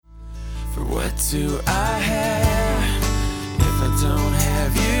What do I have if I don't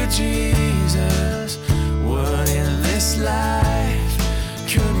have you, Jesus? What in this life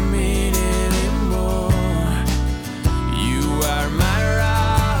could mean anymore? You are my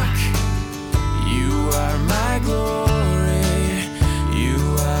rock, you are my glory, you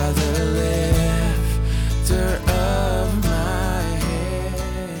are the lifter of my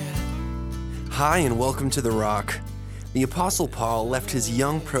head. Hi, and welcome to The Rock. The Apostle Paul left his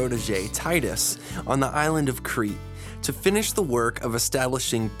young protege, Titus, on the island of Crete to finish the work of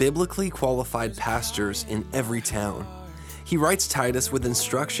establishing biblically qualified pastors in every town. He writes Titus with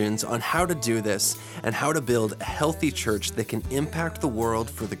instructions on how to do this and how to build a healthy church that can impact the world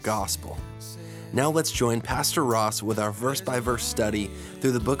for the gospel. Now let's join Pastor Ross with our verse-by-verse study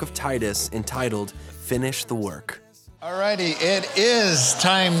through the book of Titus entitled, Finish the Work. Alrighty, it is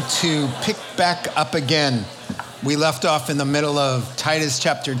time to pick back up again. We left off in the middle of Titus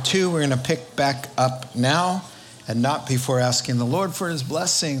chapter 2. We're going to pick back up now and not before asking the Lord for his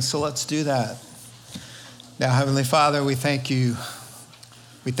blessing. So let's do that. Now, Heavenly Father, we thank you.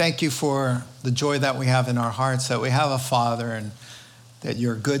 We thank you for the joy that we have in our hearts, that we have a Father and that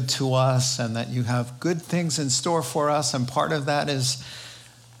you're good to us and that you have good things in store for us. And part of that is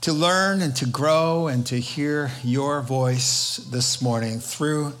to learn and to grow and to hear your voice this morning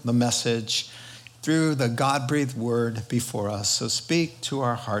through the message, through the God-breathed word before us. So speak to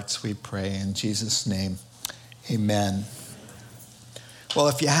our hearts, we pray, in Jesus' name, amen. Well,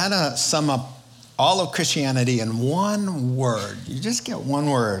 if you had to sum up all of Christianity in one word, you just get one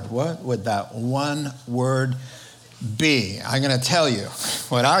word, what would that one word be? I'm going to tell you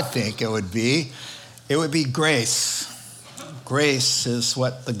what I think it would be. It would be grace. Grace is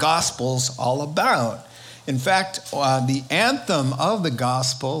what the gospel's all about. In fact, the anthem of the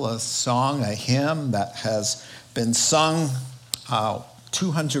gospel, a song, a hymn that has been sung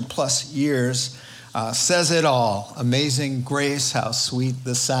 200 plus years, says it all. Amazing grace, how sweet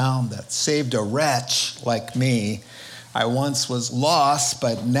the sound that saved a wretch like me. I once was lost,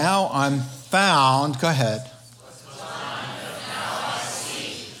 but now I'm found. Go ahead.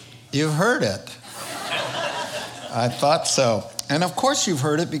 You've heard it. I thought so. And of course you've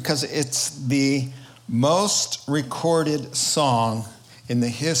heard it because it's the most recorded song in the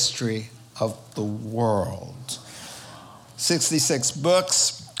history of the world. 66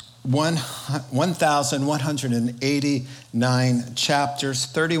 books, 1,189 chapters,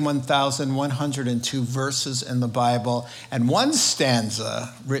 31,102 verses in the Bible, and one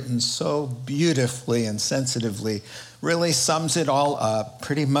stanza written so beautifully and sensitively really sums it all up.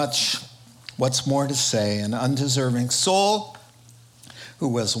 Pretty much what's more to say? An undeserving soul who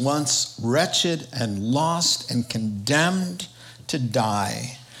was once wretched and lost and condemned to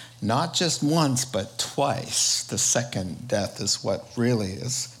die, not just once, but twice. The second death is what really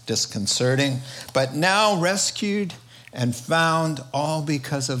is disconcerting, but now rescued and found, all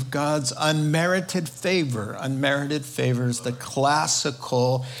because of God's unmerited favor. Unmerited favor is the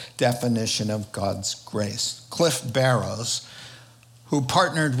classical definition of God's grace. Cliff Barrows, who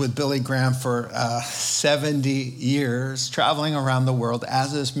partnered with Billy Graham for 70 years, traveling around the world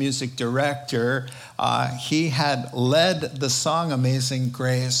as his music director. He had led the song Amazing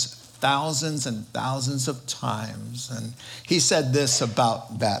Grace thousands and thousands of times. And he said this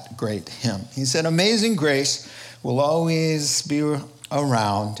about that great hymn. He said, Amazing Grace will always be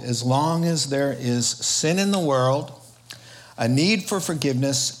around as long as there is sin in the world, a need for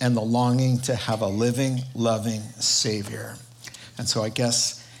forgiveness, and the longing to have a living, loving Savior. And so I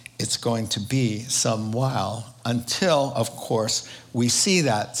guess it's going to be some while until, of course, we see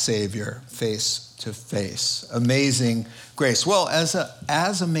that Savior face to face. Amazing grace. Well, as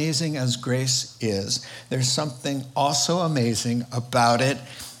amazing as grace is, there's something also amazing about it.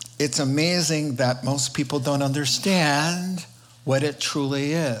 It's amazing that most people don't understand what it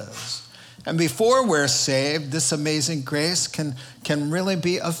truly is. And before we're saved, this amazing grace can really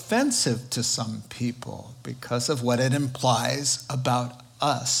be offensive to some people because of what it implies about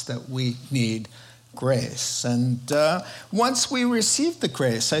us, that we need grace. And once we receive the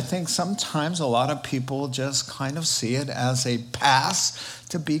grace, I think sometimes a lot of people just kind of see it as a pass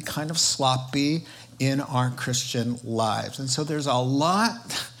to be kind of sloppy in our Christian lives. And so there's a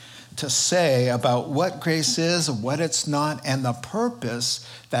lot to say about what grace is, what it's not, and the purpose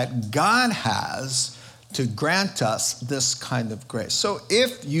that God has to grant us this kind of grace. So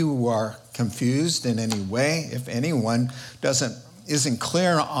if you are confused in any way, if anyone isn't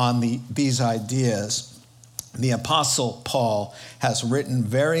clear on these ideas, the Apostle Paul has written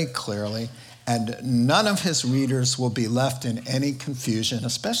very clearly and none of his readers will be left in any confusion,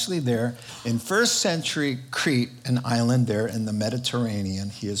 especially there in first century Crete, an island there in the Mediterranean.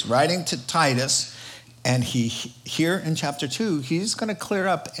 He is writing to Titus, and here in chapter 2, he's going to clear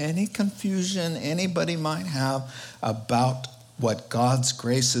up any confusion anybody might have about what God's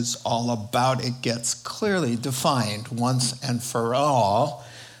grace is all about. It gets clearly defined once and for all.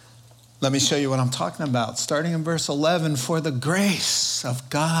 Let me show you what I'm talking about. Starting in verse 11, for the grace of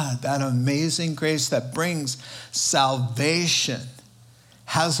God, that amazing grace that brings salvation,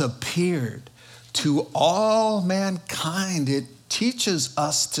 has appeared to all mankind. It teaches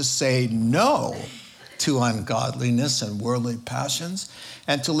us to say no to ungodliness and worldly passions,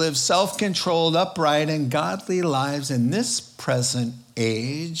 and to live self-controlled, upright, and godly lives in this present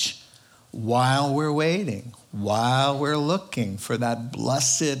age while we're waiting, while we're looking for that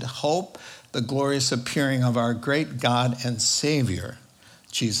blessed hope, the glorious appearing of our great God and Savior,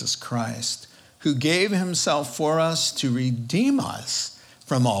 Jesus Christ, who gave himself for us to redeem us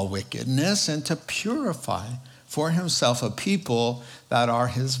from all wickedness and to purify for himself a people that are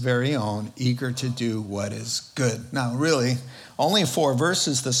his very own, eager to do what is good. Now, really, only 4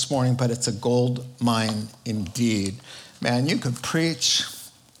 verses this morning, but it's a gold mine indeed. Man, you could preach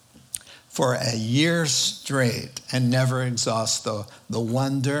for a year straight and never exhaust the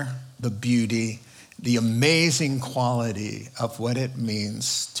wonder, the beauty, the amazing quality of what it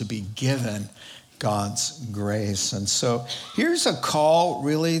means to be given God's grace. And so here's a call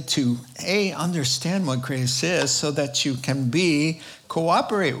really to, understand what grace is so that you can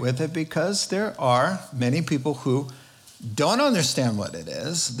cooperate with it, because there are many people who don't understand what it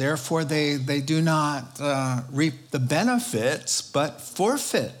is. Therefore, they do not reap the benefits, but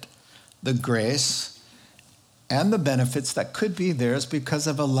forfeit the grace and the benefits that could be theirs because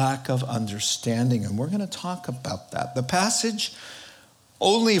of a lack of understanding. And we're going to talk about that. The passage,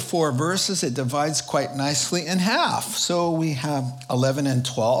 only 4 verses, it divides quite nicely in half. So we have 11 and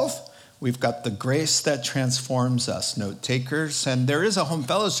 12. We've got the grace that transforms us, note takers. And there is a home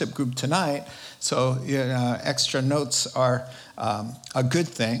fellowship group tonight, so extra notes are a good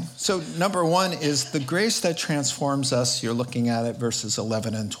thing. So number 1 is the grace that transforms us. You're looking at it, verses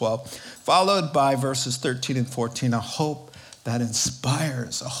 11 and 12. Followed by verses 13 and 14, a hope that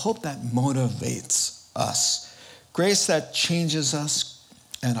inspires, a hope that motivates us. Grace that changes us,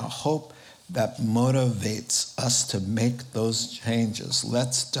 and a hope that motivates us to make those changes.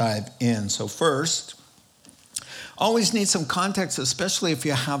 Let's dive in. So first, always need some context, especially if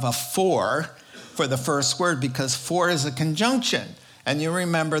you have a for the first word, because for is a conjunction. And you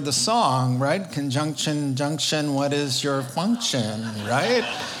remember the song, right? Conjunction, junction, what is your function, right?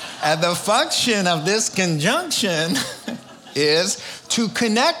 And the function of this conjunction is to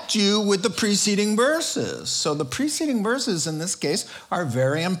connect you with the preceding verses. So the preceding verses in this case are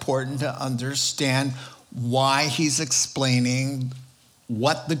very important to understand why he's explaining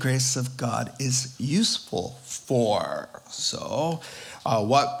what the grace of God is useful for. So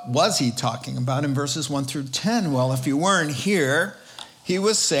what was he talking about in verses 1 through 10? Well, if you weren't here, he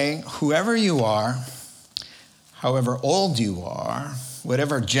was saying, whoever you are, however old you are,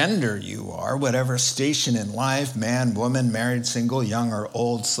 whatever gender you are, whatever station in life, man, woman, married, single, young or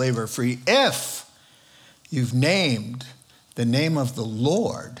old, slave or free, if you've named the name of the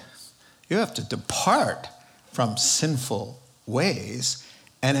Lord, you have to depart from sinful ways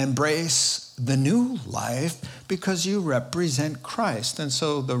and embrace the new life because you represent Christ. And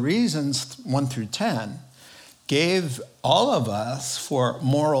so the reasons 1 through 10 gave all of us for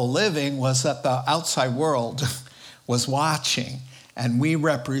moral living was that the outside world was watching. And we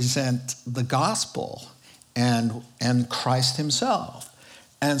represent the gospel and Christ himself.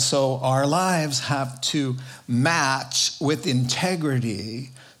 And so our lives have to match with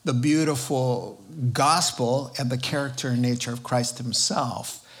integrity the beautiful gospel and the character and nature of Christ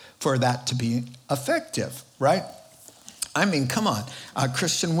himself for that to be effective, right? I mean, come on.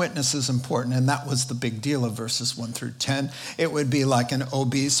 Christian witness is important, and that was the big deal of verses 1 through 10. It would be like an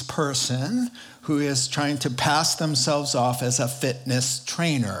obese person who is trying to pass themselves off as a fitness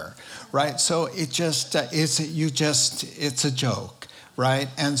trainer, right? So it's a joke, right?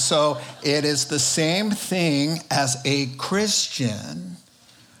 And so it is the same thing as a Christian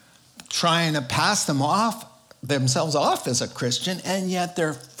trying to pass themselves off as a Christian, and yet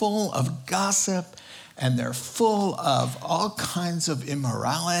they're full of gossip, and they're full of all kinds of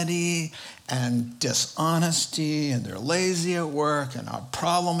immorality and dishonesty, and they're lazy at work, and a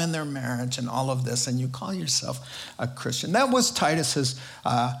problem in their marriage, and all of this, and you call yourself a Christian. That was Titus's,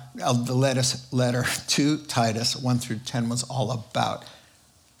 the letter to Titus, 1 through 10, was all about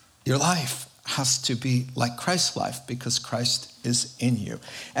your life has to be like Christ's life because Christ is in you.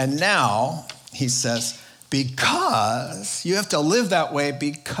 And now he says, because you have to live that way,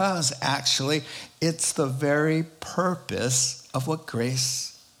 because actually it's the very purpose of what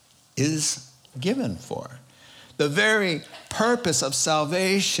grace is given for. The very purpose of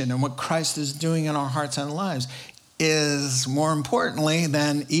salvation and what Christ is doing in our hearts and lives is more importantly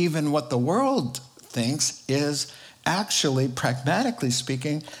than even what the world thinks is actually, pragmatically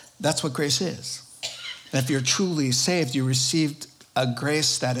speaking, that's what grace is. That if you're truly saved, you received a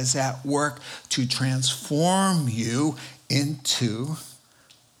grace that is at work to transform you into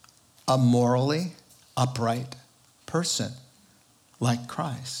a morally upright person like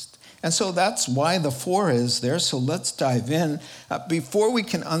Christ. And so that's why the 4 is there. So let's dive in. Before we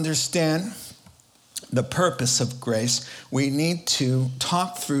can understand the purpose of grace, we need to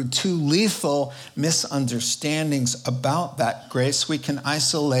talk through 2 lethal misunderstandings about that grace. We can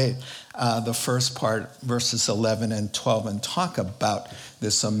isolate the first part, verses 11 and 12, and talk about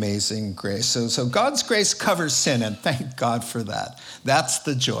this amazing grace. So God's grace covers sin, and thank God for that. That's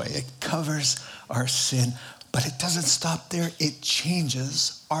the joy. It covers our sin, but it doesn't stop there. It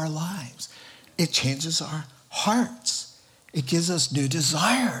changes our lives. It changes our hearts. It gives us new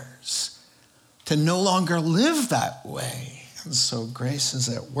desires to no longer live that way. And so grace is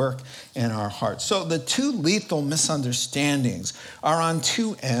at work in our hearts. So the 2 lethal misunderstandings are on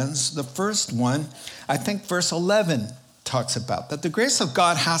 2 ends. The first one, I think verse 11 talks about, that the grace of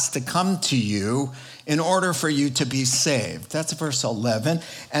God has to come to you in order for you to be saved. That's verse 11.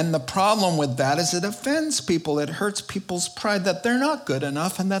 And the problem with that is it offends people. It hurts people's pride that they're not good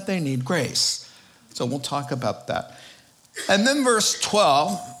enough and that they need grace. So we'll talk about that. And then verse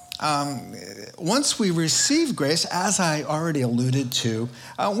 12, once we receive grace, as I already alluded to,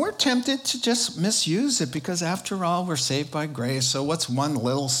 we're tempted to just misuse it because after all, we're saved by grace. So what's one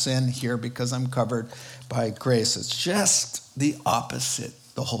little sin here because I'm covered by grace? It's just the opposite,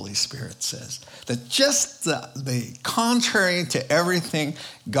 the Holy Spirit says. That just the contrary to everything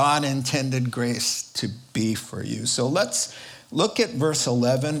God intended grace to be for you. So let's look at verse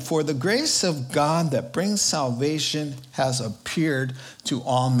 11. For the grace of God that brings salvation has appeared to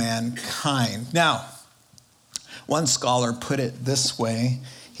all mankind. Now, one scholar put it this way.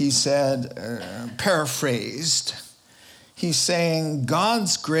 He said, paraphrased, he's saying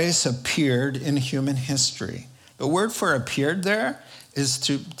God's grace appeared in human history. The word for appeared there is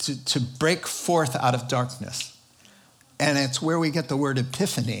to break forth out of darkness. And it's where we get the word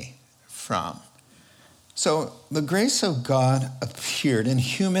epiphany from. So the grace of God appeared in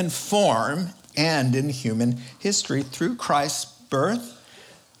human form and in human history through Christ's birth,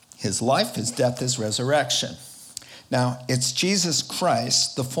 his life, his death, his resurrection. Now, it's Jesus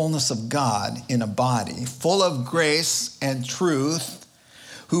Christ, the fullness of God in a body, full of grace and truth,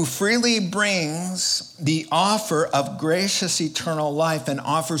 who freely brings the offer of gracious eternal life and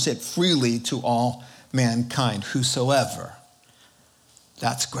offers it freely to all mankind, whosoever.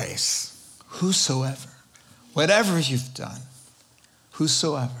 That's grace. Whosoever. Whatever you've done,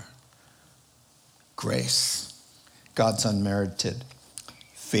 whosoever, grace, God's unmerited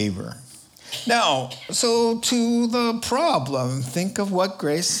favor. Now, so to the problem, think of what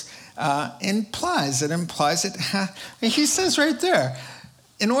grace implies. It implies he says right there,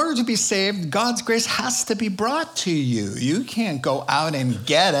 in order to be saved, God's grace has to be brought to you. You can't go out and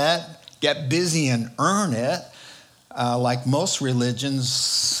get it, get busy and earn it. Like most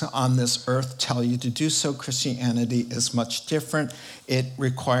religions on this earth tell you to do so, Christianity is much different. It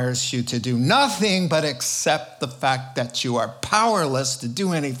requires you to do nothing but accept the fact that you are powerless to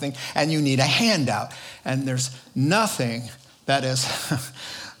do anything and you need a handout. And there's nothing that is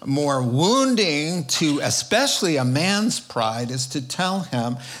more wounding to especially a man's pride is to tell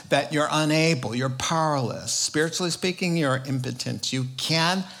him that you're unable, you're powerless. Spiritually speaking, you're impotent. You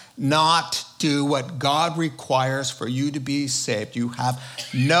cannot do what God requires for you to be saved. You have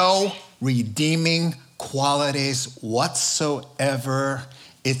no redeeming qualities whatsoever.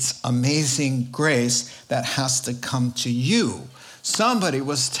 It's amazing grace that has to come to you. Somebody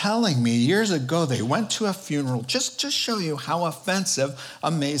was telling me years ago they went to a funeral just to show you how offensive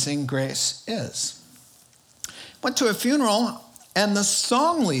amazing grace is. Went to a funeral and the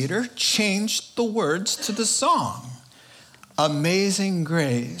song leader changed the words to the song. Amazing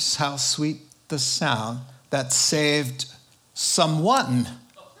grace, how sweet the sound that saved someone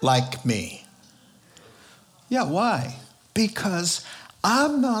like me. Yeah, why? Because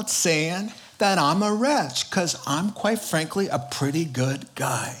I'm not saying that I'm a wretch, because I'm quite frankly a pretty good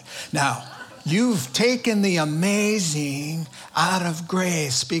guy. Now, you've taken the amazing out of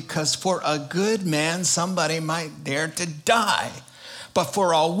grace because for a good man, somebody might dare to die. But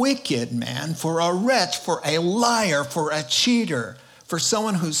for a wicked man, for a wretch, for a liar, for a cheater, for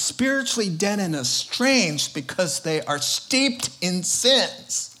someone who's spiritually dead and estranged because they are steeped in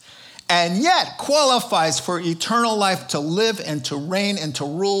sins, and yet qualifies for eternal life to live and to reign and to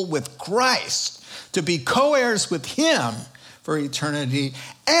rule with Christ, to be co-heirs with him for eternity,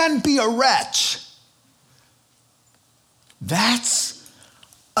 and be a wretch. That's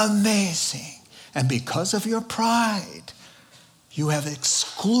amazing. And because of your pride, you have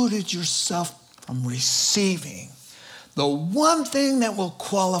excluded yourself from receiving the one thing that will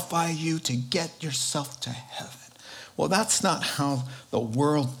qualify you to get yourself to heaven. Well, that's not how the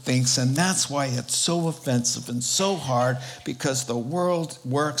world thinks, and that's why it's so offensive and so hard, because the world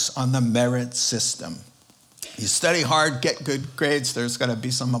works on the merit system. You study hard, get good grades, there's going to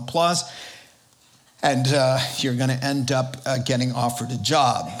be some applause, and you're going to end up getting offered a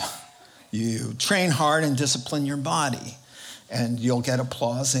job. You train hard and discipline your body, and you'll get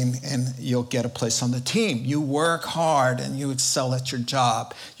applause and you'll get a place on the team. You work hard and you excel at your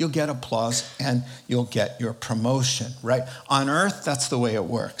job. You'll get applause and you'll get your promotion, right? On earth, that's the way it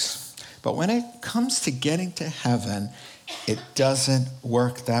works. But when it comes to getting to heaven, it doesn't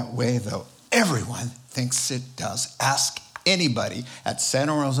work that way, though. Everyone thinks it does. Ask anybody at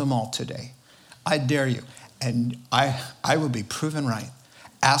Santa Rosa Mall today. I dare you, and I will be proven right.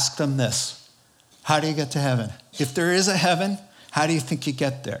 Ask them this. How do you get to heaven? If there is a heaven, how do you think you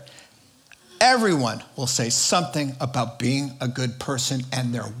get there? Everyone will say something about being a good person,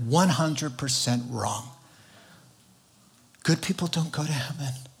 and they're 100% wrong. Good people don't go to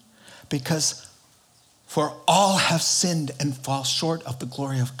heaven because for all have sinned and fall short of the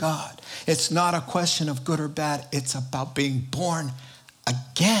glory of God. It's not a question of good or bad. It's about being born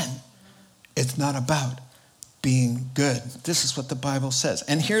again. It's not about being good. This is what the Bible says.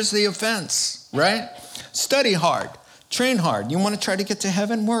 And here's the offense, right? Study hard. Train hard. You want to try to get to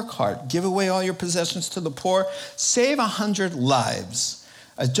heaven? Work hard. Give away all your possessions to the poor. Save 100 lives.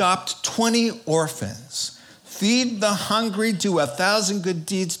 Adopt 20 orphans. Feed the hungry. Do 1,000 good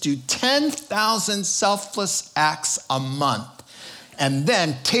deeds. Do 10,000 selfless acts a month. And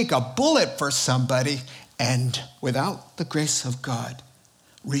then take a bullet for somebody, and without the grace of God,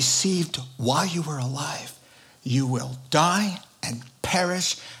 received while you were alive, you will die and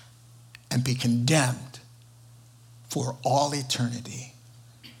perish and be condemned for all eternity.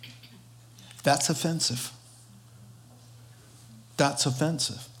 That's offensive. That's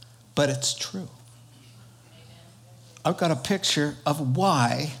offensive, but it's true. I've got a picture of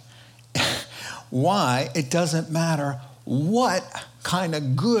why it doesn't matter what kind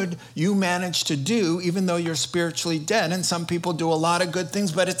of good you manage to do, even though you're spiritually dead. And some people do a lot of good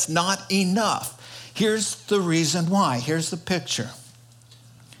things, but it's not enough. Here's the reason why. Here's the picture.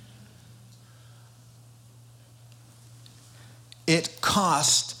 It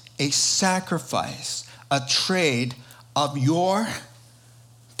cost a sacrifice, a trade of your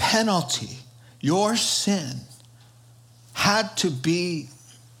penalty, your sin had to be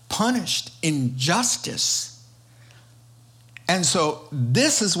punished in justice. And so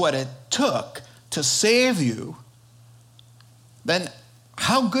this is what it took to save you. Then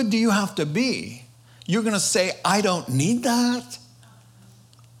how good do you have to be? You're going to say, I don't need that?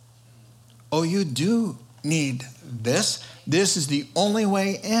 Oh, you do need this. This is the only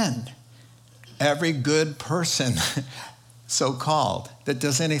way in. Every good person, so-called, that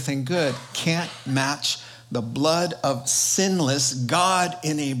does anything good can't match the blood of sinless God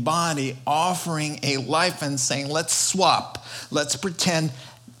in a body offering a life and saying, let's swap. Let's pretend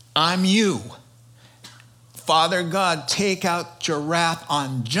I'm you. Father God, take out your wrath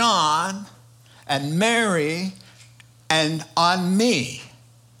on John and Mary and on me.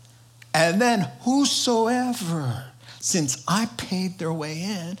 And then whosoever, since I paid their way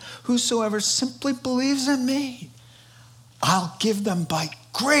in, whosoever simply believes in me, I'll give them by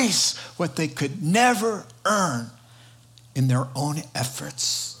grace what they could never earn in their own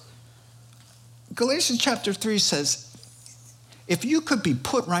efforts. Galatians chapter 3 says, if you could be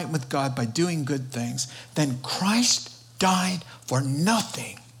put right with God by doing good things, then Christ died for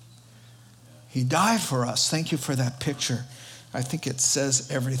nothing. He died for us. Thank you for that picture. I think it says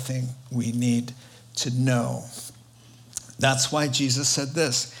everything we need to know. That's why Jesus said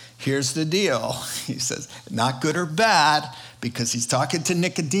this. Here's the deal. He says, not good or bad, because he's talking to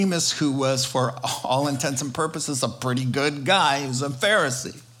Nicodemus, who was, for all intents and purposes, a pretty good guy. He was a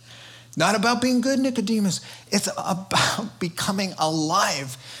Pharisee. Not about being good, Nicodemus. It's about becoming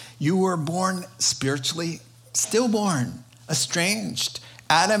alive. You were born spiritually stillborn, estranged.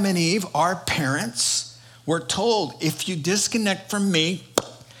 Adam and Eve, our parents, were told, if you disconnect from me,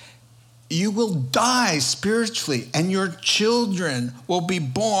 you will die spiritually, and your children will be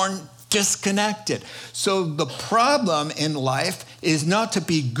born disconnected. So the problem in life is not to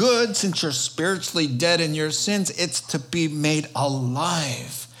be good since you're spiritually dead in your sins. It's to be made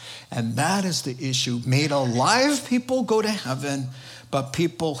alive. And that is the issue. Made alive people go to heaven, but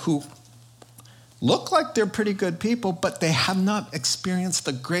people who look like they're pretty good people, but they have not experienced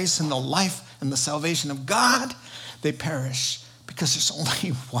the grace and the life and the salvation of God, they perish. Because there's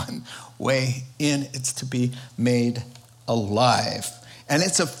only one way in. It's to be made alive. And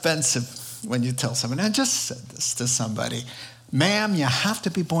it's offensive when you tell someone, I just said this to somebody, ma'am, you have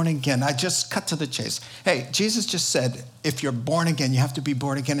to be born again. I just cut to the chase. Hey, Jesus just said, if you're born again, you have to be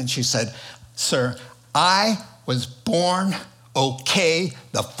born again. And she said, sir, I was born okay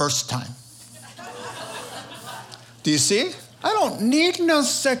the first time. Do you see? I don't need no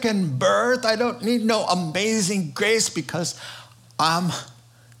second birth. I don't need no amazing grace because I'm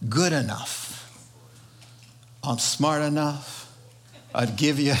good enough. I'm smart enough. I'd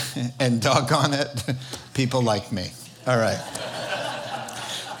give you, and doggone it, people like me. All right.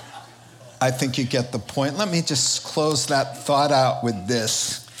 I think you get the point. Let me just close that thought out with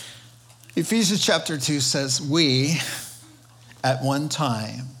this. Ephesians chapter 2 says, we, at one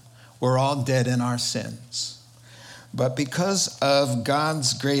time, were all dead in our sins. But because of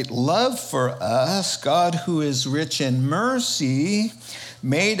God's great love for us, God, who is rich in mercy,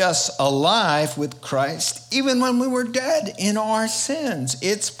 made us alive with Christ even when we were dead in our sins.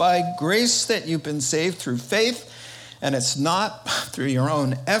 It's by grace that you've been saved through faith, and it's not through your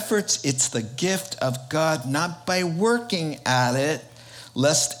own efforts. It's the gift of God, not by working at it,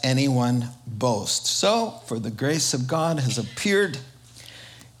 lest anyone boast. So, for the grace of God has appeared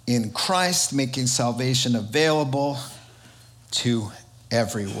in Christ, making salvation available to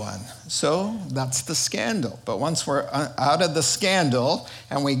everyone. So that's the scandal. But once we're out of the scandal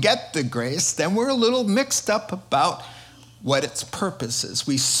and we get the grace, then we're a little mixed up about what its purpose is.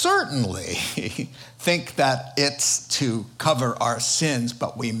 We certainly think that it's to cover our sins,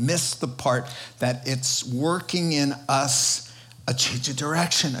 but we miss the part that it's working in us a change of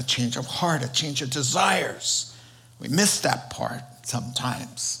direction, a change of heart, a change of desires. We miss that part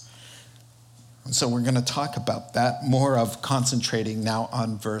sometimes. And so we're going to talk about that, more of concentrating now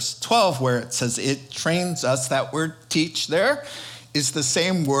on verse 12, where it says it trains us. That word teach there is the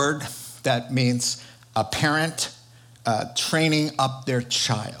same word that means a parent training up their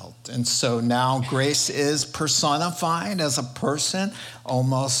child. And so now grace is personified as a person,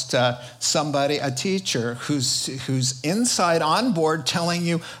 almost somebody, a teacher who's inside on board telling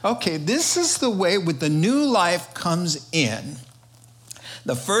you, okay, this is the way with the new life comes in.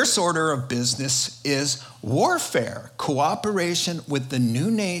 The first order of business is warfare, cooperation with the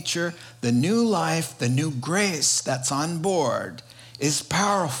new nature, the new life, the new grace that's on board is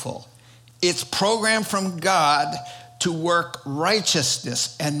powerful. It's programmed from God to work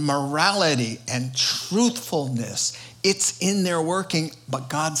righteousness and morality and truthfulness. It's in there working, but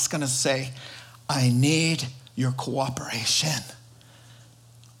God's going to say, I need your cooperation.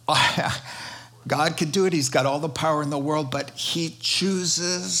 God could do it. He's got all the power in the world, but he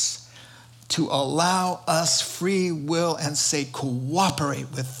chooses to allow us free will and say, cooperate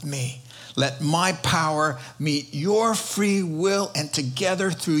with me. Let my power meet your free will, and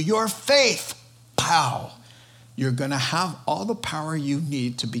together through your faith, pow, you're going to have all the power you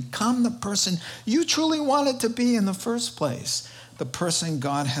need to become the person you truly wanted to be in the first place, the person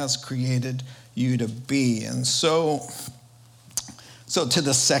God has created you to be. And so to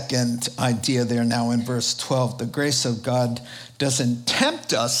the second idea there now in verse 12, the grace of God doesn't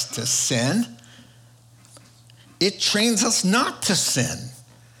tempt us to sin. It trains us not to sin.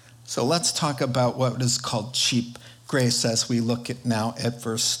 So let's talk about what is called cheap grace as we look at now at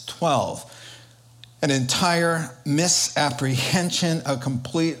verse 12. An entire misapprehension, a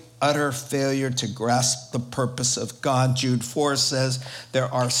complete utter failure to grasp the purpose of God. Jude 4 says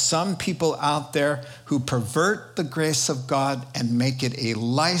there are some people out there who pervert the grace of God and make it a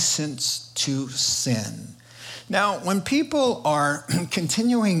license to sin. Now, when people are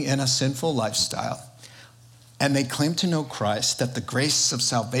continuing in a sinful lifestyle and they claim to know Christ, that the grace of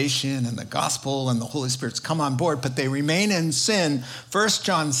salvation and the gospel and the Holy Spirit's come on board, but they remain in sin, 1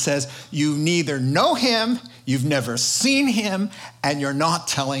 John says, you neither know him, you've never seen him, and you're not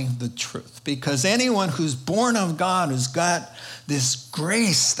telling the truth. Because anyone who's born of God, who's got this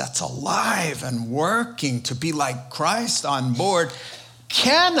grace that's alive and working to be like Christ on board,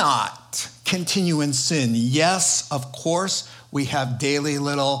 cannot continue in sin. Yes, of course, we have daily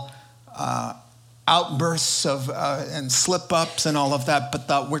little outbursts of and slip-ups and all of that,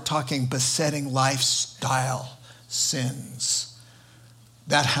 but we're talking besetting lifestyle sins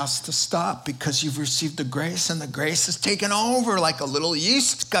That has to stop because you've received the grace and the grace is taken over like a little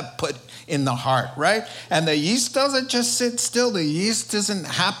yeast got put in the heart, right? And the yeast doesn't just sit still. The yeast isn't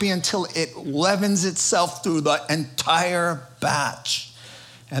happy until it leavens itself through the entire batch.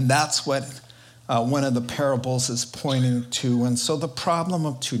 And that's what one of the parables is pointing to. And so the problem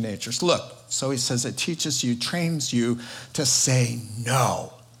of two natures. Look, so he says it teaches you, trains you to say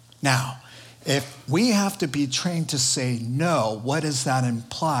no. Now, if we have to be trained to say no, what does that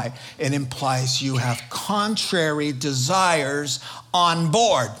imply? It implies you have contrary desires on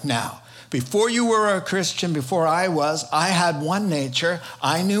board now. Before you were a Christian, before I was, I had one nature.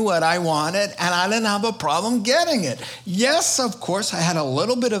 I knew what I wanted, and I didn't have a problem getting it. Yes, of course, I had a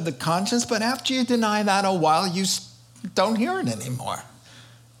little bit of the conscience, but after you deny that a while, you don't hear it anymore.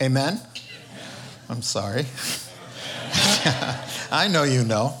 Amen? I'm sorry. I know you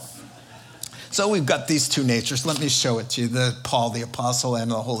know. So we've got these two natures. Let me show it to you, Paul the Apostle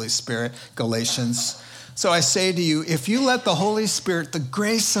and the Holy Spirit, Galatians. So I say to you, if you let the Holy Spirit, the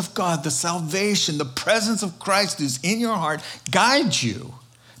grace of God, the salvation, the presence of Christ who's in your heart, guide you,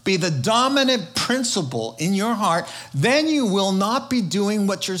 be the dominant principle in your heart, then you will not be doing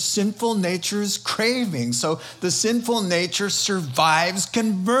what your sinful nature is craving. So the sinful nature survives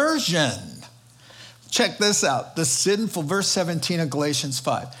conversion. Check this out. The sinful, verse 17 of Galatians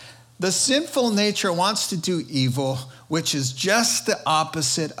 5. The sinful nature wants to do evil, which is just the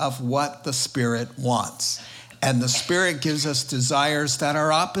opposite of what the Spirit wants. And the Spirit gives us desires that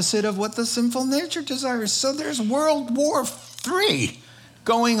are opposite of what the sinful nature desires. So there's World War III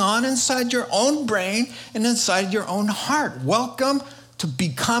going on inside your own brain and inside your own heart. Welcome to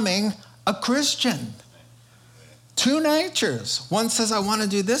becoming a Christian. Two natures. One says, I want to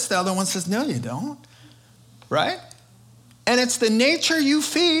do this. The other one says, no, you don't. Right? And it's the nature you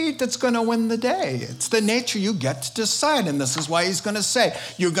feed that's going to win the day. It's the nature you get to decide. And this is why he's going to say,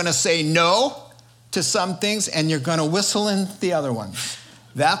 you're going to say no to some things and you're going to whistle in the other ones.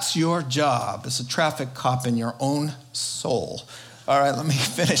 That's your job as a traffic cop in your own soul. All right, let me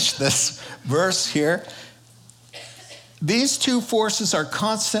finish this verse here. These two forces are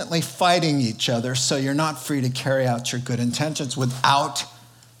constantly fighting each other, so you're not free to carry out your good intentions without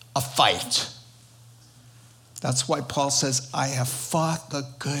a fight. That's why Paul says, I have fought the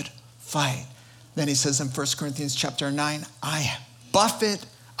good fight. Then he says in 1 Corinthians chapter 9, I buffet,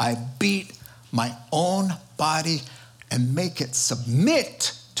 I beat my own body and make it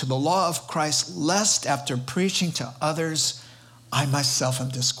submit to the law of Christ, lest after preaching to others, I myself am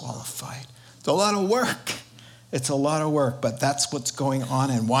disqualified. It's a lot of work. It's a lot of work, but that's what's going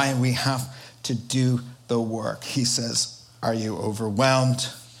on and why we have to do the work. He says, are you overwhelmed?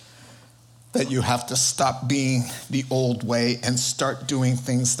 That you have to stop being the old way and start doing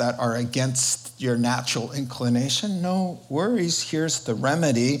things that are against your natural inclination? No worries. Here's the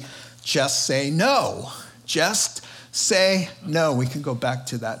remedy. Just say no. Just say no. We can go back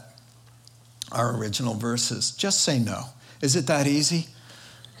to that, our original verses. Just say no. Is it that easy?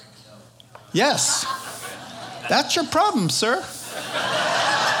 Yes. That's your problem, sir.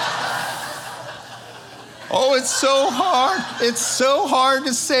 Oh, it's so hard. It's so hard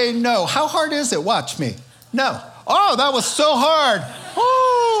to say no. How hard is it? Watch me. No. Oh, that was so hard.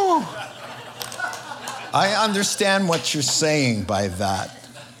 Woo. I understand what you're saying by that.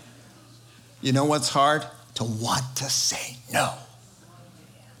 You know what's hard? To want to say no.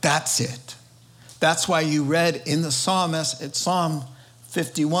 That's it. That's why you read in the psalmist, at Psalm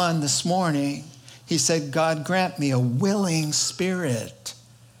 51 this morning, he said, God grant me a willing spirit.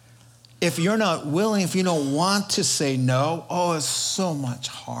 If you're not willing, if you don't want to say no, oh, it's so much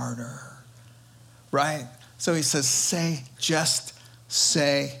harder, right? So he says, just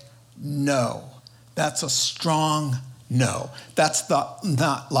say no. That's a strong no. That's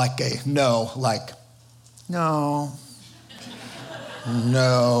not like a no, like, no,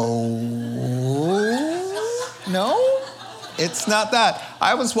 it's not that.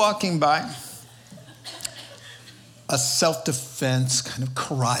 I was walking by a self-defense kind of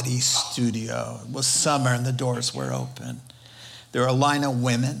karate studio. It was summer and the doors were open. There were a line of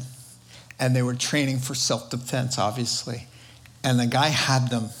women and they were training for self-defense, obviously. And the guy had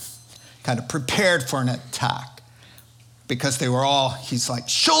them kind of prepared for an attack because they were all, he's like,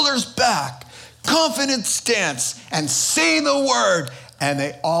 shoulders back, confident stance, and say the word. And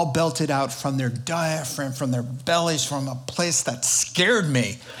they all belted out from their diaphragm, from their bellies, from a place that scared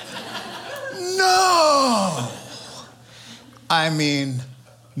me. No! I mean,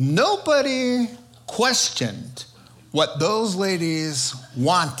 nobody questioned what those ladies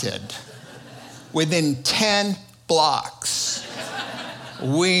wanted within 10 blocks,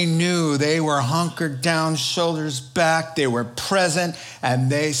 We knew they were hunkered down, shoulders back. They were present,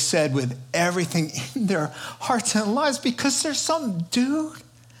 and they said with everything in their hearts and lives, because there's some dude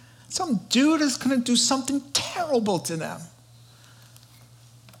is going to do something terrible to them.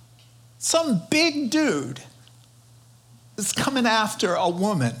 Some big dude is coming after a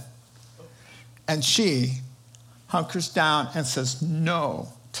woman, and she hunkers down and says no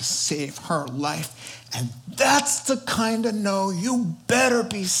to save her life. And that's the kind of no you better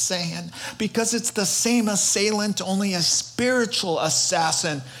be saying, because it's the same assailant, only a spiritual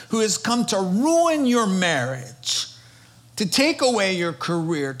assassin who has come to ruin your marriage, to take away your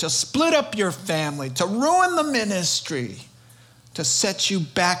career, to split up your family, to ruin the ministry, to set you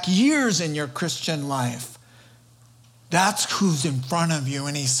back years in your Christian life. That's who's in front of you.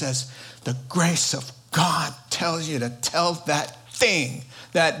 And he says, the grace of God tells you to tell that thing,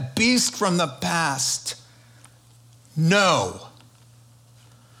 that beast from the past, no.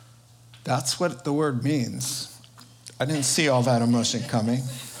 That's what the word means. I didn't see all that emotion coming.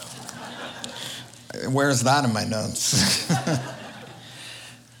 Where's that in my notes?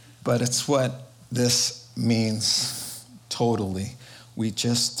 But it's what this means totally. We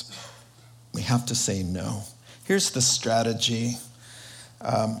have to say no. Here's the strategy.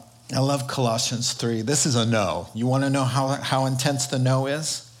 I love Colossians 3. This is a no. You want to know how intense the no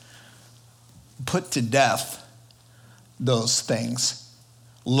is? Put to death those things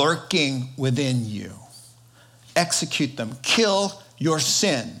lurking within you. Execute them. Kill your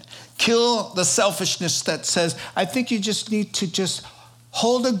sin. Kill the selfishness that says, I think you just need to just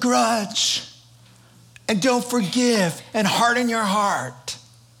hold a grudge and don't forgive and harden your heart.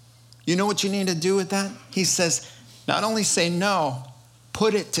 You know what you need to do with that? He says, not only say no,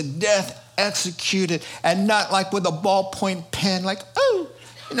 put it to death, execute it, and not like with a ballpoint pen, like,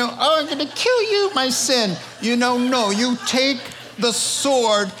 I'm going to kill you, my sin. No, you take the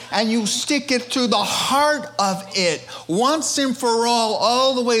sword and you stick it through the heart of it once and for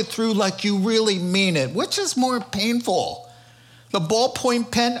all the way through, like you really mean it. Which is more painful? The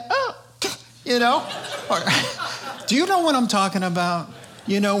ballpoint pen, Or, do you know what I'm talking about?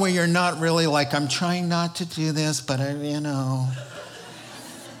 Where you're not really like, I'm trying not to do this, but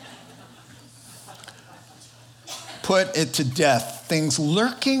Put it to death. Things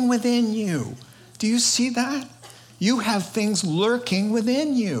lurking within you. Do you see that? You have things lurking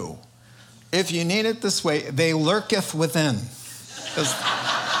within you. If you need it this way, they lurketh within.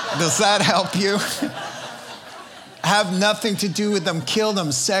 Does that help you? Have nothing to do with them. Kill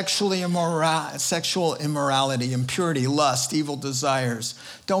them. Sexual immorality, impurity, lust, evil desires.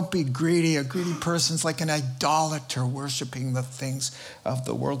 Don't be greedy. A greedy person's like an idolater worshiping the things of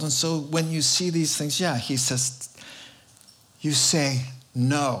the world. And so when you see these things, he says, you say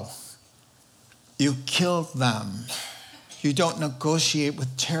no. You kill them. You don't negotiate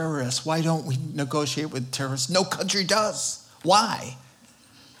with terrorists. Why don't we negotiate with terrorists? No country does. Why?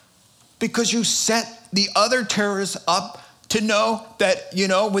 Because you set the other terrorists up to know that,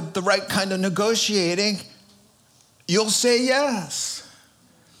 with the right kind of negotiating, you'll say yes.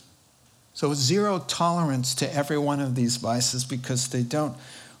 So zero tolerance to every one of these vices because they don't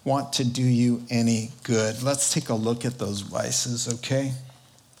want to do you any good. Let's take a look at those vices, okay?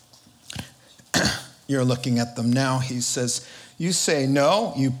 You're looking at them now. He says, you say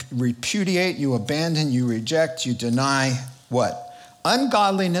no, you repudiate, you abandon, you reject, you deny what?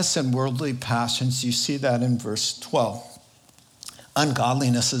 Ungodliness and worldly passions. You see that in verse 12.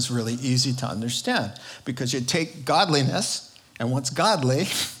 Ungodliness is really easy to understand because you take godliness and what's godly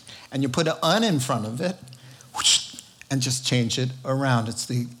and you put an un in front of it and just change it around. It's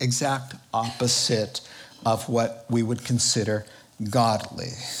the exact opposite of what we would consider godly.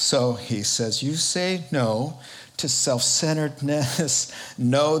 So he says, you say no to self-centeredness,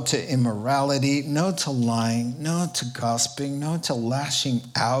 no to immorality, no to lying, no to gossiping, no to lashing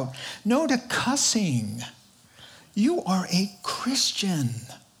out, no to cussing. You are a Christian.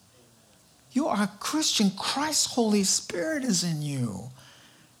 You are a Christian. Christ's Holy Spirit is in you.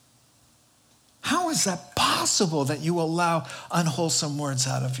 How is that possible that you allow unwholesome words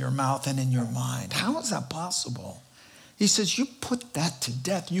out of your mouth and in your mind? How is that possible? He says, you put that to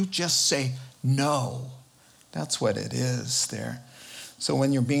death. You just say no. That's what it is there. So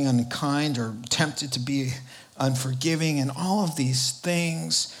when you're being unkind or tempted to be unforgiving and all of these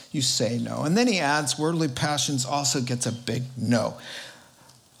things, you say no. And then he adds, worldly passions also gets a big no.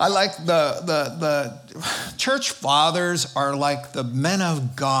 I like the church fathers are like the men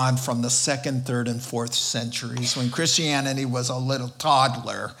of God from the 2nd, 3rd, and 4th centuries when Christianity was a little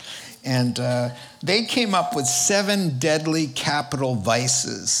toddler. And they came up with 7 deadly capital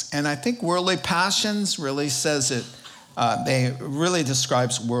vices. And I think worldly passions really says it They really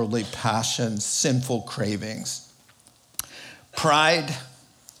describes worldly passions, sinful cravings. Pride,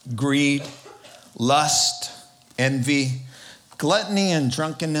 greed, lust, envy, gluttony, and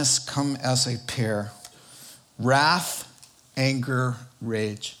drunkenness come as a pair. Wrath, anger,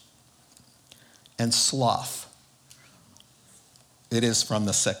 rage, and sloth. It is from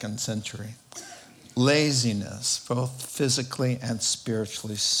the 2nd century. Laziness, both physically and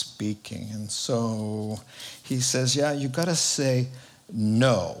spiritually speaking. And so he says, yeah, you got to say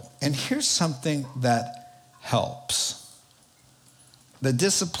no. And here's something that helps. The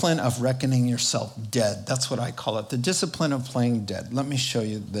discipline of reckoning yourself dead. That's what I call it. The discipline of playing dead. Let me show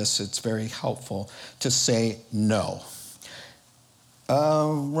you this. It's very helpful to say no.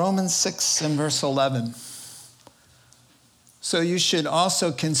 Romans 6 and verse 11. So you should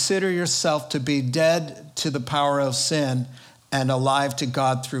also consider yourself to be dead to the power of sin and alive to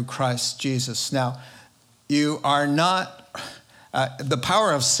God through Christ Jesus. Now, you are not, the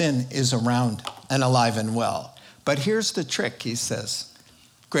power of sin is around and alive and well. But here's the trick, he says.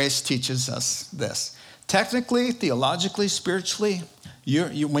 Grace teaches us this. Technically, theologically, spiritually,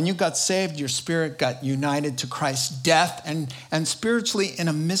 when you got saved, your spirit got united to Christ's death. And spiritually, in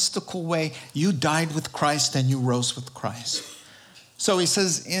a mystical way, you died with Christ and you rose with Christ. So he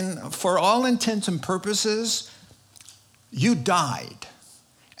says, for all intents and purposes, you died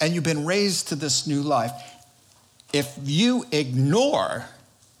and you've been raised to this new life. If you ignore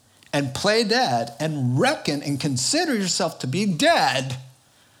and play dead and reckon and consider yourself to be dead,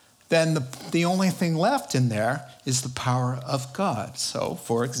 then the only thing left in there is the power of God. So,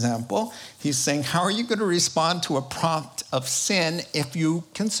 for example, he's saying, how are you going to respond to a prompt of sin if you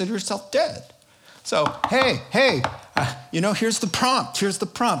consider yourself dead? So, hey, here's the prompt. Here's the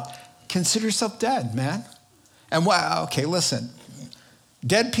prompt. Consider yourself dead, man. And wow, okay, listen.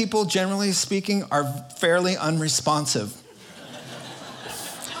 Dead people, generally speaking, are fairly unresponsive.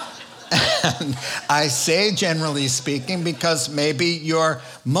 And I say generally speaking because maybe you're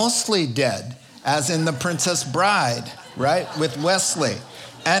mostly dead, as in The Princess Bride, right, with Wesley.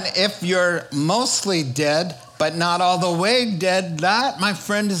 And if you're mostly dead, but not all the way dead, that, my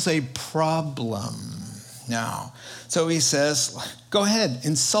friend, is a problem. Now, so he says, go ahead,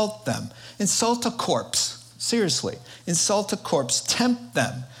 insult them. Insult a corpse, seriously. Insult a corpse, tempt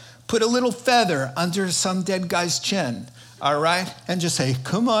them. Put a little feather under some dead guy's chin. All right? And just say,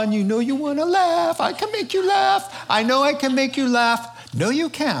 come on, you know you want to laugh. I can make you laugh. I know I can make you laugh. No, you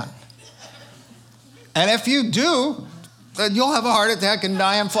can't. And if you do, then you'll have a heart attack and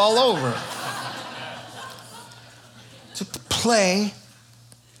die and fall over. To play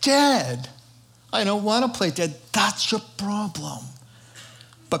dead. I don't want to play dead. That's your problem.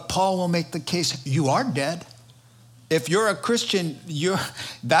 But Paul will make the case, you are dead. If you're a Christian, you're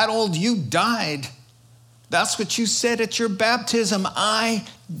that old, you died. That's what you said at your baptism. I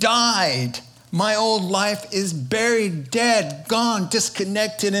died. My old life is buried, dead, gone,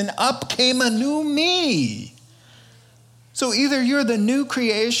 disconnected, and up came a new me. So either you're the new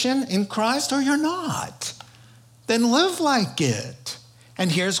creation in Christ or you're not. Then live like it.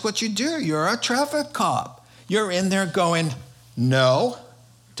 And here's what you do. You're a traffic cop. You're in there going, no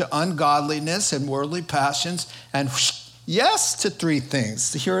to ungodliness and worldly passions, and yes to 3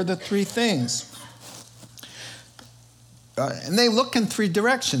 things. Here are the 3 things. And they look in 3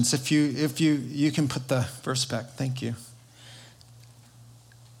 directions. If you can put the verse back. Thank you.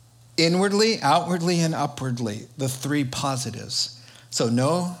 Inwardly, outwardly, and upwardly, the 3 positives. So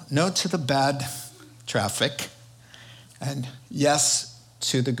no to the bad traffic, and yes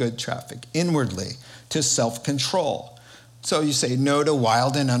to the good traffic. Inwardly, to self-control. So you say no to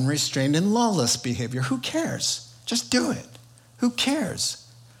wild and unrestrained and lawless behavior. Who cares? Just do it. Who cares?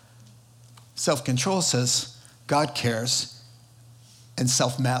 Self-control says God cares, and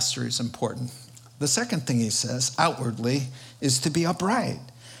self-mastery is important. The second thing he says, outwardly, is to be upright.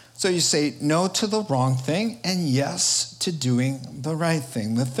 So you say no to the wrong thing and yes to doing the right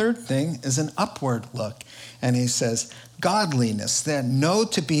thing. The third thing is an upward look. And he says godliness, then no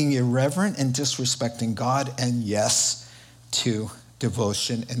to being irreverent and disrespecting God, and yes to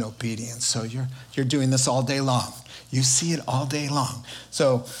devotion and obedience. So you're doing this all day long. You see it all day long.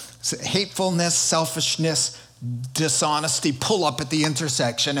 So hatefulness, selfishness, dishonesty pull up at the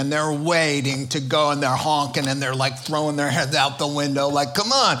intersection, and they're waiting to go, and they're honking, and they're like throwing their heads out the window like,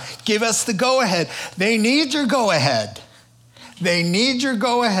 come on, give us the go-ahead. They need your go-ahead. They need your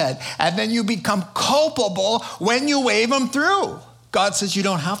go-ahead. And then you become culpable when you wave them through. God says you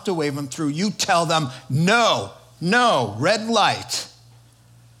don't have to wave them through. You tell them, no, red light.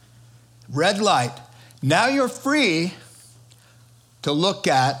 Red light. Now you're free to look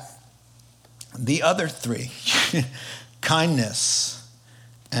at the other 3. kindness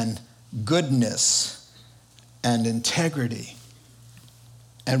and goodness and integrity.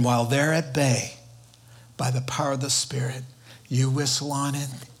 And while they're at bay, by the power of the Spirit, you whistle on it,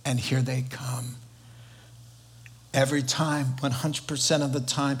 and here they come. Every time, 100% of the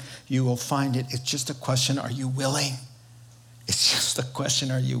time, you will find it. It's just a question, are you willing? It's just a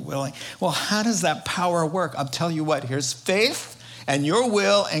question, are you willing? Well, how does that power work? I'll tell you what, here's faith and your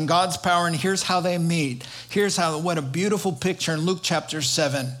will and God's power, and here's how they meet. What a beautiful picture in Luke chapter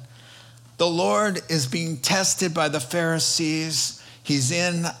 7. The Lord is being tested by the Pharisees. He's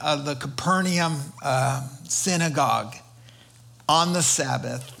in the Capernaum synagogue on the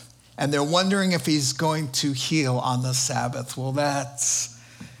Sabbath, and they're wondering if he's going to heal on the Sabbath. Well, that's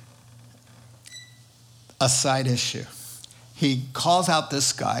a side issue. He calls out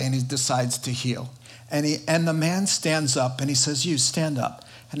this guy, and he decides to heal. And the man stands up, and he says, you stand up.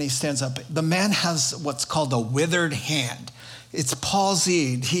 And he stands up. The man has what's called a withered hand. It's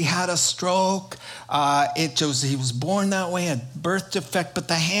palsied. He had a stroke. He was born that way, a birth defect, but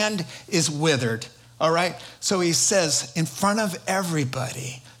the hand is withered. All right? So he says, in front of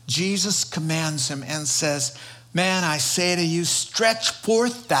everybody, Jesus commands him and says, man, I say to you, stretch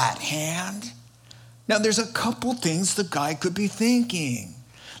forth that hand. Now, there's a couple things the guy could be thinking.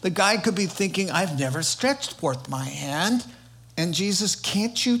 The guy could be thinking, I've never stretched forth my hand. And Jesus,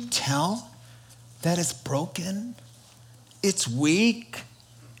 can't you tell that it's broken? It's weak.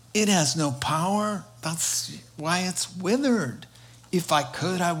 It has no power. That's why it's withered. If I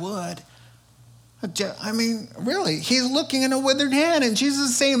could, I would. I mean, really, he's looking at a withered hand, and Jesus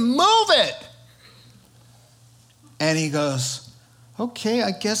is saying, move it. And he goes, okay,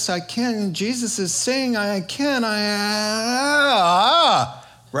 I guess I can. And Jesus is saying I can.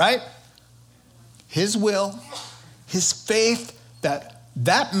 Right? His will, his faith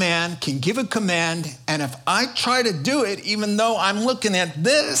that man can give a command, and if I try to do it, even though I'm looking at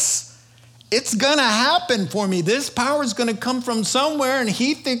this, it's going to happen for me. This power is going to come from somewhere, and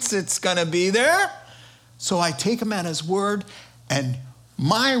he thinks it's going to be there. So I take him at his word, and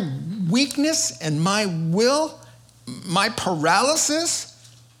my weakness and my will, my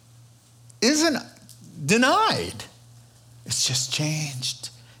paralysis isn't denied. It's just changed.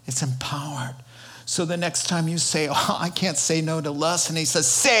 It's empowered. So the next time you say, oh, I can't say no to lust, and he says,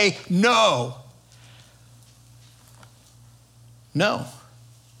 say no. No.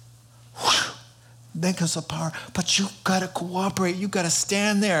 Whew. Then comes the power. But you've got to cooperate. You've got to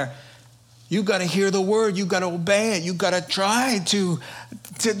stand there. You've got to hear the word. You've got to obey it. You've got to try to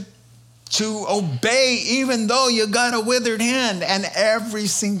obey even though you got a withered hand. And every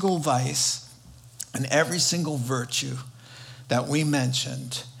single vice and every single virtue that we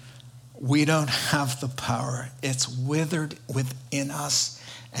mentioned, we don't have the power. It's withered within us.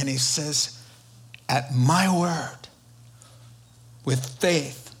 And he says, at my word, with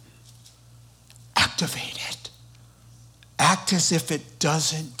faith, activate it. Act as if it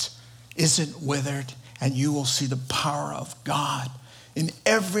isn't withered, and you will see the power of God in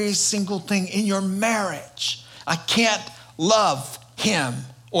every single thing in your marriage. I can't love him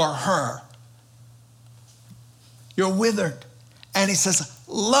or her. You're withered. And he says,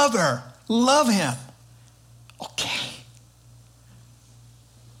 love her, love him. Okay.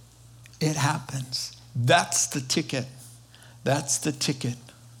 It happens. That's the ticket. That's the ticket.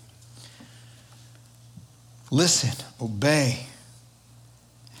 Listen, obey,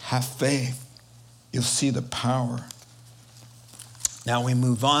 have faith. You'll see the power. Now we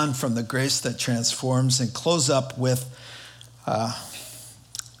move on from the grace that transforms and close up with the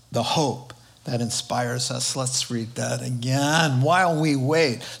hope that inspires us. Let's read that again while we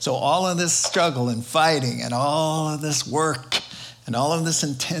wait. So all of this struggle and fighting and all of this work and all of this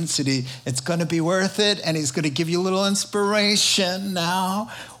intensity, it's going to be worth it, and he's going to give you a little inspiration now.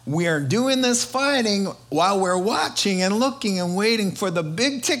 We are doing this fighting while we're watching and looking and waiting for the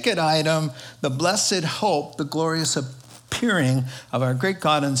big ticket item, the blessed hope, the glorious appearing of our great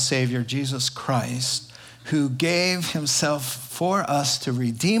God and Savior, Jesus Christ, who gave himself for us to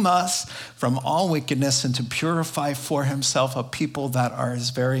redeem us from all wickedness and to purify for himself a people that are his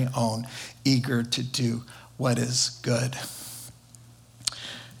very own, eager to do what is good.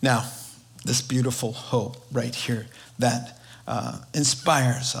 Now, this beautiful hope right here that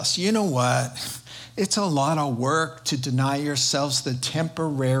inspires us. You know what? It's a lot of work to deny yourselves the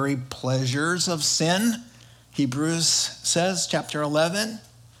temporary pleasures of sin. Hebrews says, chapter 11,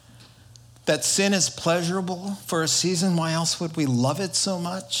 that sin is pleasurable for a season. Why else would we love it so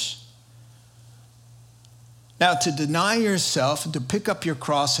much? Now, to deny yourself and to pick up your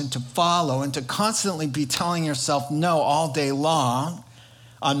cross and to follow and to constantly be telling yourself no all day long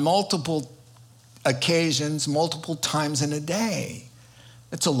on multiple occasions, multiple times in a day.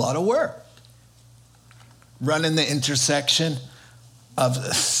 It's a lot of work. Running the intersection of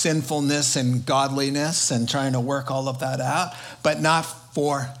sinfulness and godliness and trying to work all of that out, but not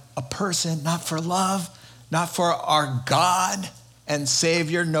for a person, not for love, not for our God and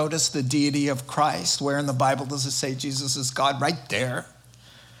Savior. Notice the deity of Christ. Where in the Bible does it say Jesus is God? Right there.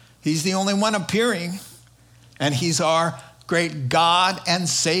 He's the only one appearing, and he's our great God and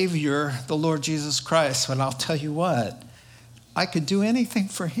Savior, the Lord Jesus Christ. But I'll tell you what, I could do anything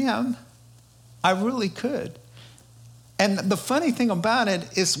for him. I really could. And the funny thing about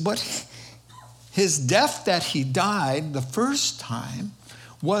it is what his death that he died the first time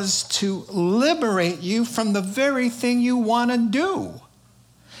was to liberate you from the very thing you want to do.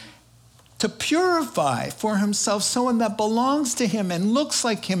 To purify for himself someone that belongs to him and looks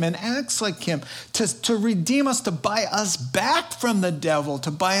like him and acts like him, to redeem us, to buy us back from the devil, to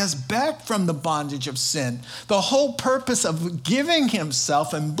buy us back from the bondage of sin. The whole purpose of giving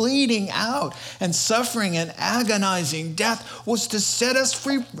himself and bleeding out and suffering and agonizing death was to set us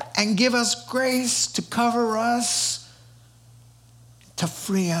free and give us grace to cover us, to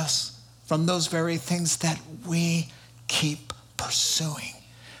free us from those very things that we keep pursuing.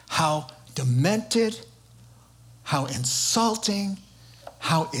 How demented, how insulting,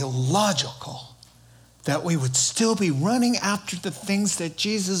 how illogical that we would still be running after the things that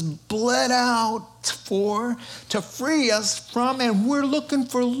Jesus bled out for to free us from, and we're looking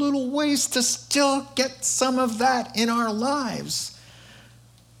for little ways to still get some of that in our lives.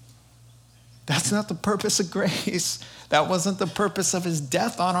 That's not the purpose of grace. That wasn't the purpose of his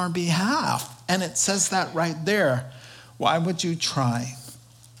death on our behalf. And it says that right there. Why would you try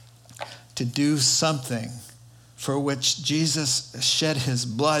to do something for which Jesus shed his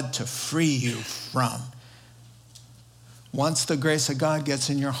blood to free you from? Once the grace of God gets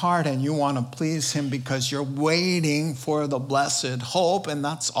in your heart and you want to please him because you're waiting for the blessed hope, and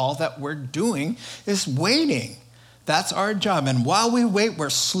that's all that we're doing is waiting. That's our job. And while we wait, we're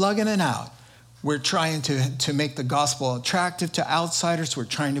slugging it out. We're trying to make the gospel attractive to outsiders. We're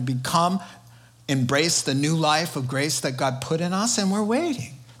trying to embrace the new life of grace that God put in us, and we're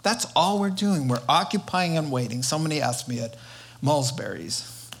waiting. That's all we're doing. We're occupying and waiting. Somebody asked me at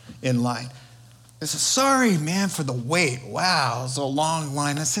Mulsberry's in line. They said, sorry, man, for the wait. Wow, it was a long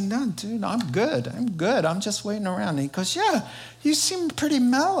line. I said, no, dude, I'm good. I'm just waiting around. And he goes, yeah, you seem pretty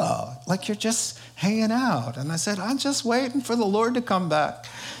mellow, like you're just hanging out. And I said, I'm just waiting for the Lord to come back,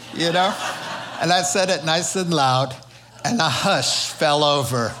 you know? And I said it nice and loud, and a hush fell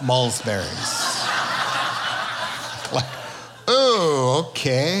over Mulsberry's. Like, oh,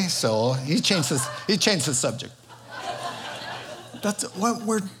 okay. So he changed the subject. That's what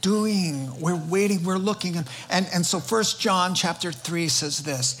we're doing. We're waiting, we're looking. And so 1 John chapter 3 says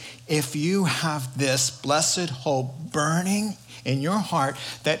this: if you have this blessed hope burning in your heart,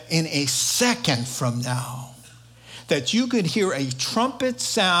 that in a second from now, that you could hear a trumpet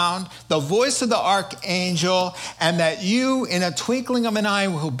sound, the voice of the archangel, and that you, in a twinkling of an eye,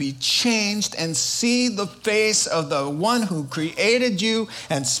 will be changed and see the face of the one who created you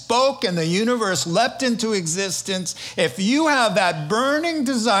and spoke, and the universe leapt into existence. If you have that burning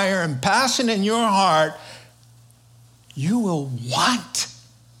desire and passion in your heart, you will want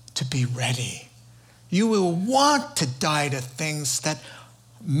to be ready. You will want to die to things that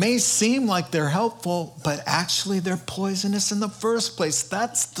may seem like they're helpful, but actually they're poisonous in the first place.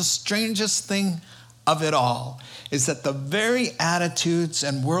 That's the strangest thing of it all, is that the very attitudes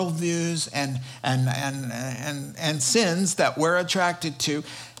and worldviews and sins that we're attracted to,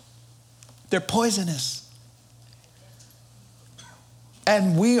 they're poisonous.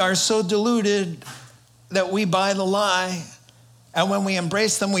 And we are so deluded that we buy the lie. And when we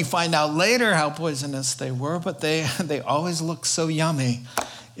embrace them, we find out later how poisonous they were, but they always look so yummy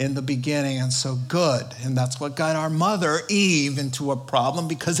in the beginning and so good. And that's what got our mother Eve into a problem,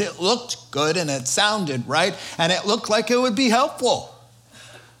 because it looked good and it sounded right and it looked like it would be helpful.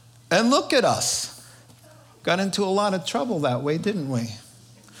 And look at us. Got into a lot of trouble that way, didn't we?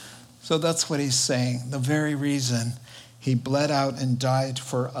 So that's what he's saying. The very reason he bled out and died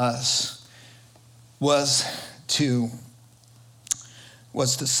for us was to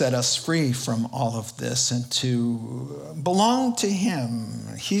set us free from all of this and to belong to him.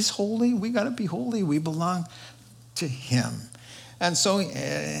 He's holy. We got to be holy. We belong to him. And so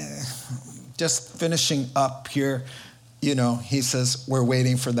just finishing up here, he says, we're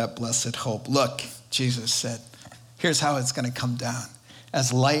waiting for that blessed hope. Look, Jesus said, here's how it's going to come down.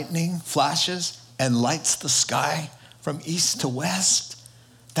 As lightning flashes and lights the sky from east to west,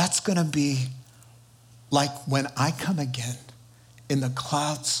 that's going to be like when I come again in the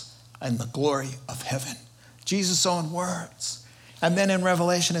clouds and the glory of heaven. Jesus' own words. And then in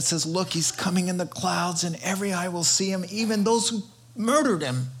Revelation it says, look, he's coming in the clouds and every eye will see him, even those who murdered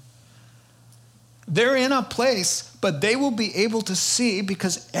him. They're in a place, but they will be able to see,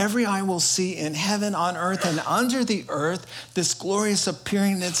 because every eye will see in heaven, on earth, and under the earth, this glorious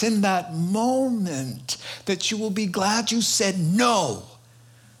appearing. It's in that moment that you will be glad you said no,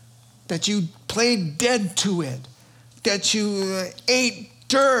 that you played dead to it, that you ate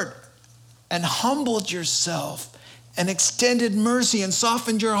dirt and humbled yourself and extended mercy and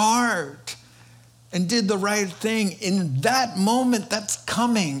softened your heart and did the right thing. In that moment, that's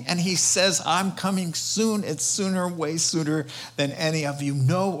coming. And he says, I'm coming soon. It's sooner, way sooner than any of you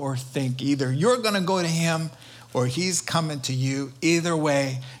know or think. Either you're going to go to him or he's coming to you. Either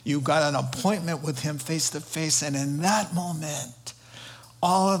way, you got an appointment with him face to face. And in that moment,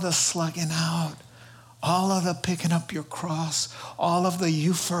 all of the slugging out, all of the picking up your cross, all of the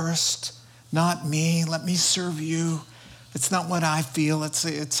you first, not me, let me serve you. It's not what I feel,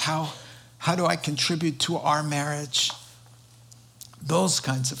 it's how do I contribute to our marriage? Those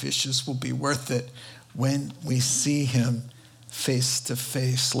kinds of issues will be worth it when we see him face to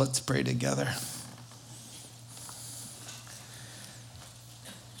face. Let's pray together.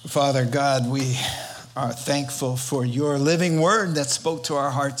 Father God, we are thankful for your living word that spoke to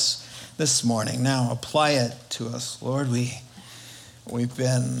our hearts this morning. Now apply it to us, Lord. We've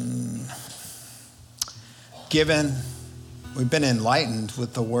been enlightened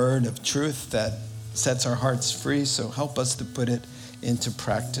with the word of truth that sets our hearts free, so help us to put it into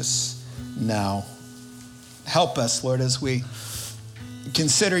practice now. Help us, Lord, as we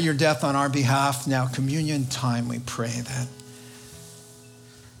consider your death on our behalf. Now, communion time, we pray that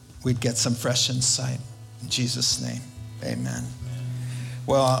we'd get some fresh insight. In Jesus' name, amen.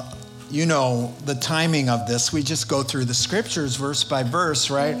 Well, you know the timing of this. We just go through the scriptures verse by verse,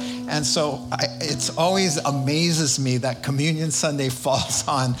 right? And so it's always amazes me that Communion Sunday falls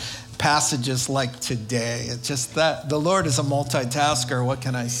on passages like today. It's just that the Lord is a multitasker. What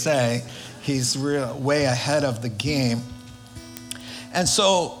can I say? He's way ahead of the game. And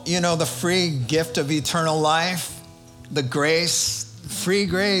so, you know, the free gift of eternal life, the grace, free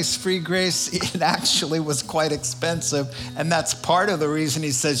grace, it actually was quite expensive. And that's part of the reason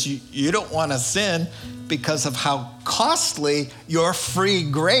he says you don't want to sin, because of how costly your free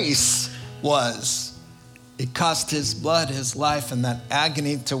grace was. It cost his blood, his life, and that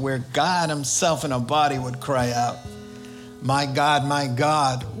agony to where God himself in a body would cry out, my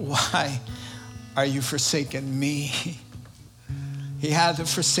God, why are you forsaking me? He had to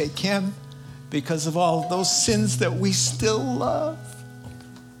forsake him because of all those sins that we still love.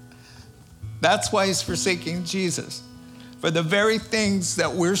 That's why he's forsaking Jesus, for the very things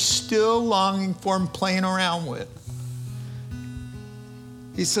that we're still longing for and playing around with.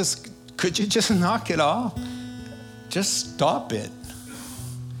 He says, could you just knock it off? Just stop it.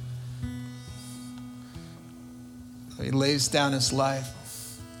 He lays down his life,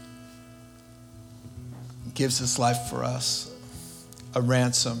 gives his life for us, a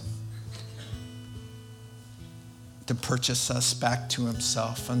ransom to purchase us back to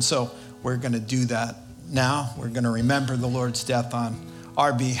himself. And so we're going to do that now. We're going to remember the Lord's death on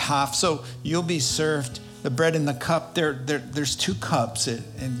our behalf. So you'll be served the bread and the cup. There's two cups,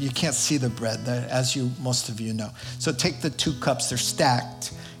 and you can't see the bread, as most of you know. So take the two cups. They're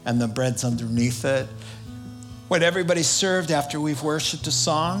stacked, and the bread's underneath it. When everybody's served after we've worshiped a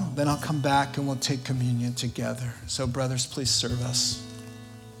song, then I'll come back and we'll take communion together. So brothers, please serve us.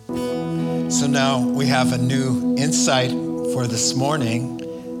 So now we have a new insight for this morning.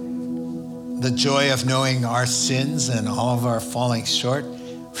 The joy of knowing our sins and all of our falling short,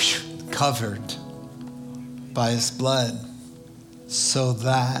 covered by his blood, so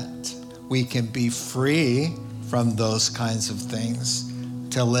that we can be free from those kinds of things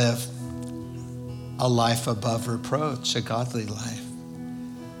to live a life above reproach, a godly life,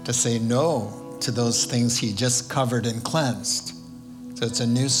 to say no to those things he just covered and cleansed. So it's a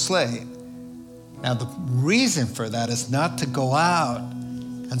new slate. Now the reason for that is not to go out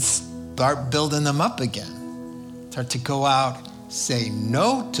and start building them up again. Start to go out, say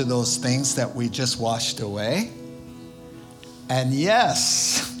no to those things that we just washed away. And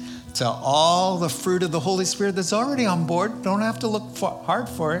yes, to all the fruit of the Holy Spirit that's already on board. Don't have to look hard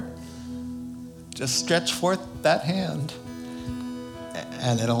for it. Just stretch forth that hand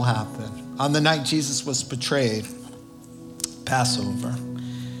and it'll happen. On the night Jesus was betrayed, Passover,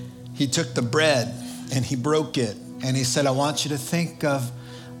 he took the bread and he broke it. And he said, I want you to think of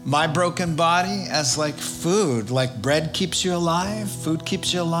my broken body as like food, like bread keeps you alive, food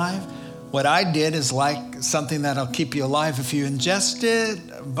keeps you alive. What I did is like something that'll keep you alive. If you ingest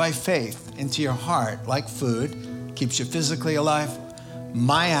it by faith into your heart, like food, keeps you physically alive,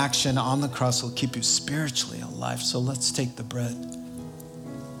 my action on the cross will keep you spiritually alive. So let's take the bread.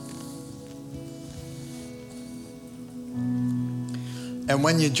 And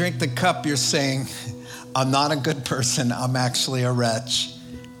when you drink the cup, you're saying, I'm not a good person, I'm actually a wretch.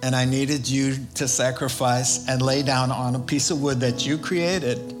 And I needed you to sacrifice and lay down on a piece of wood that you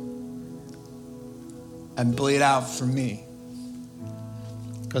created and bleed out for me.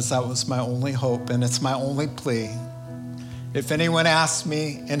 Because that was my only hope, and it's my only plea. If anyone asks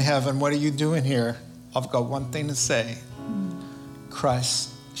me in heaven, what are you doing here? I've got one thing to say.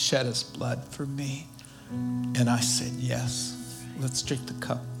 Christ shed his blood for me. And I said, yes. Let's drink the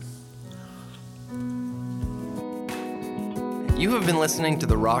cup. You have been listening to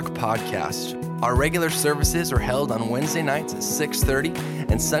the Rock Podcast. Our regular services are held on Wednesday nights at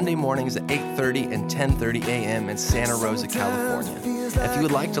 6:30 and Sunday mornings at 8:30 and 10:30 a.m. in Santa Rosa, California. If you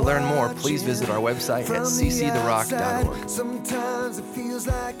would like to learn more, please visit our website at cctherock.org. Sometimes it feels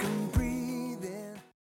like I'm breathing.